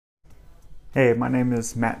Hey, my name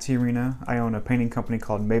is Matt Tiarina. I own a painting company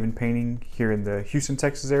called Maven Painting here in the Houston,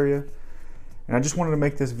 Texas area. And I just wanted to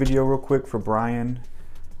make this video real quick for Brian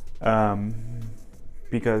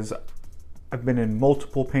because I've been in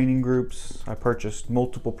multiple painting groups. I purchased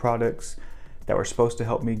multiple products that were supposed to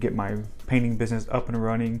help me get my painting business up and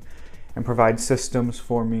running and provide systems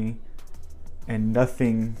for me. And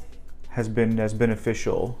nothing has been as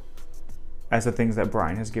beneficial as the things that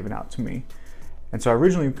Brian has given out to me. And so I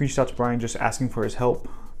originally reached out to Brian just asking for his help,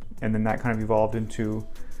 and then that kind of evolved into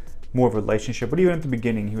more of a relationship. But even at the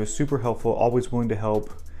beginning, he was super helpful, always willing to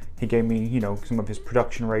help. He gave me, some of his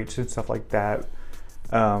production rates and stuff like that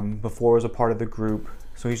before I was a part of the group.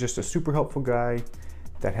 So he's just a super helpful guy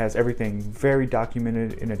that has everything very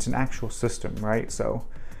documented, and it's an actual system, right? So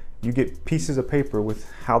you get pieces of paper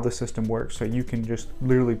with how the system works, so you can just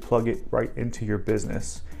literally plug it right into your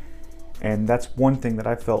business. And that's one thing that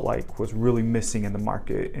I felt like was really missing in the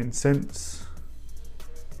market. And since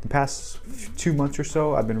the past 2 months or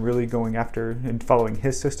so, I've been really going after and following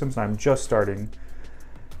his systems. I'm just starting.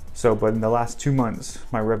 But in the last 2 months,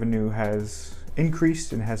 my revenue has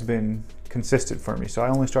increased and has been consistent for me. So I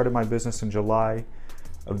only started my business in July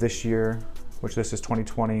of this year, which this is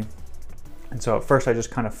 2020. And so at first I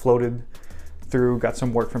just kind of floated through, got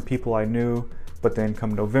some work from people I knew. But then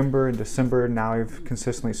come November and December, now I've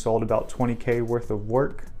consistently sold about 20K worth of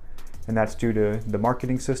work. And that's due to the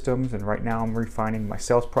marketing systems. And right now I'm refining my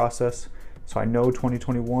sales process. So I know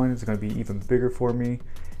 2021 is going to be even bigger for me.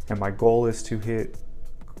 And my goal is to hit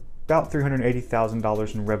about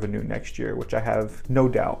 $380,000 in revenue next year, which I have no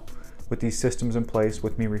doubt with these systems in place,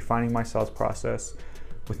 with me refining my sales process,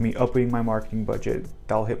 with me upping my marketing budget,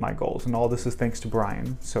 that'll hit my goals. And all this is thanks to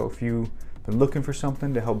Brian. So if you been looking for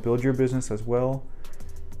something to help build your business as well,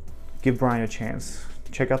 give Brian a chance.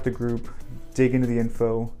 Check out the group, dig into the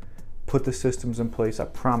info, put the systems in place. I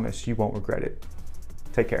promise you won't regret it.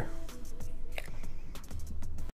 Take care.